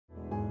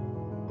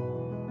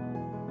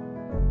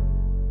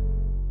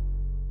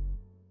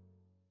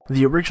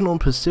The original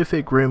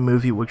Pacific Rim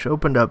movie, which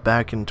opened up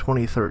back in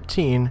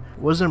 2013,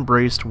 was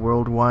embraced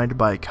worldwide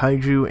by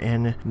kaiju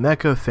and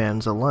mecha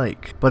fans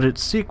alike, but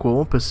its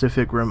sequel,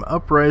 Pacific Rim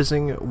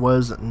Uprising,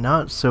 was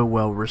not so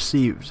well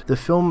received. The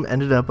film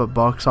ended up a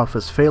box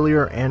office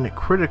failure and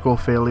critical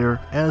failure,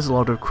 as a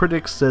lot of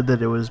critics said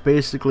that it was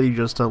basically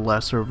just a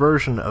lesser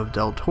version of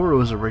Del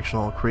Toro's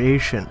original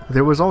creation.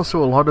 There was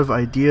also a lot of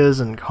ideas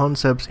and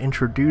concepts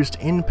introduced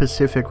in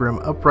Pacific Rim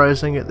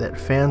Uprising that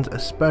fans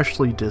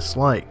especially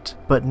disliked.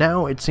 But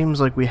now it seems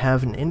like we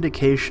have an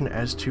indication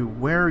as to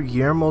where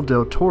Guillermo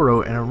del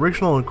Toro, an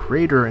original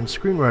creator and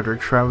screenwriter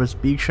Travis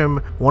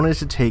Beacham, wanted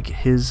to take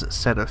his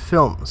set of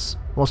films.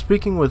 While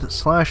speaking with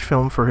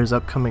Slashfilm for his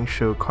upcoming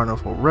show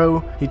Carnival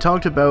Row, he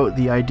talked about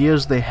the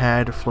ideas they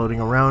had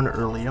floating around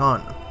early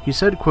on. He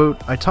said, quote,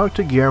 "I talked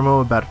to Guillermo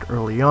about it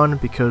early on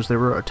because there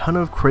were a ton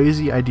of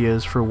crazy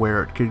ideas for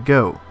where it could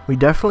go. We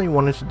definitely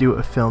wanted to do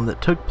a film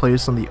that took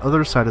place on the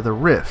other side of the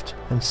rift,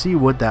 and see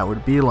what that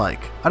would be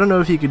like. I don't know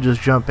if he could just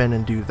jump in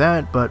and do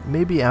that, but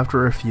maybe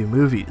after a few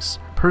movies.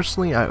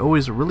 Personally, I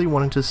always really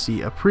wanted to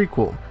see a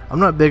prequel. I'm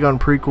not big on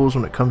prequels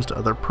when it comes to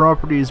other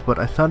properties, but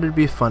I thought it'd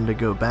be fun to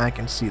go back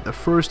and see the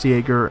first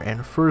Jaeger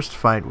and first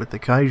fight with the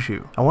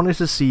kaiju. I wanted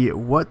to see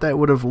what that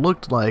would have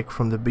looked like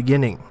from the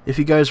beginning." If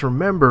you guys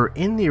remember,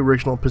 in the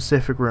original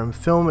Pacific Rim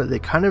film, they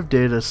kind of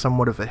did a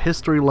somewhat of a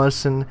history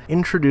lesson,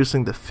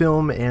 introducing the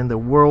film and the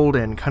world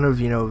and kind of,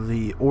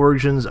 the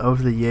origins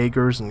of the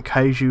Jaegers and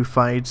kaiju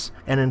fights,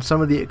 and in some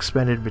of the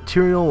expanded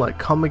material like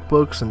comic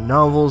books and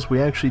novels,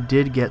 we actually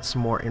did get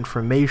some more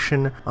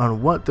information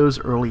on what those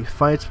early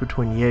fights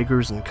between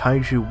Jaegers and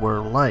kaiju were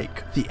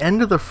like. The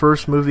end of the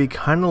first movie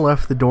kind of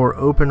left the door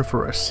open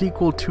for a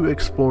sequel to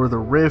explore the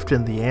rift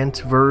and the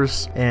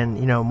Antverse and,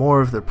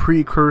 more of the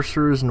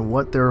precursors and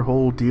what their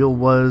whole deal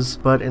was,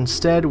 but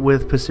instead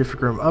with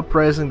Pacific Rim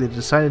Uprising they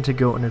decided to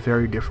go in a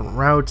very different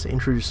route,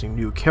 introducing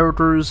new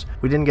characters.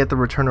 We didn't get the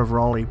return of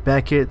Raleigh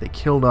Beckett, they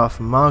killed off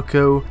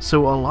Mako,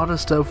 so a lot of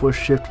stuff was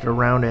shifted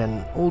around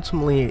and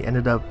ultimately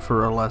ended up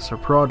for a lesser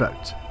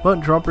product.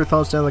 But drop your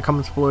thoughts down in the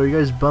comments below. Are you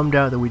guys bummed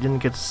out that we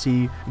didn't get to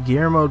see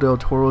Guillermo del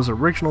Toro's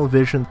original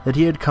vision that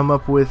he had come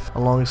up with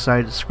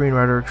alongside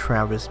screenwriter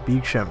Travis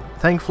Beacham?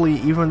 Thankfully,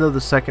 even though the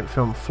second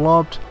film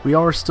flopped, we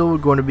are still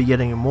going to be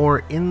getting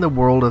more in the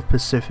world of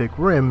Pacific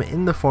Rim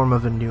in the form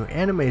of a new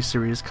anime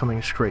series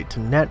coming straight to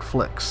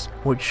Netflix,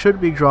 which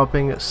should be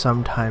dropping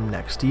sometime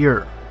next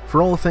year.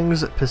 For all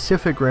things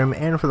Pacific Rim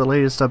and for the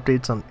latest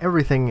updates on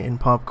everything in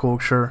pop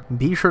culture,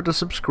 be sure to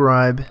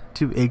subscribe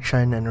to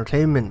HN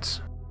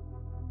Entertainment.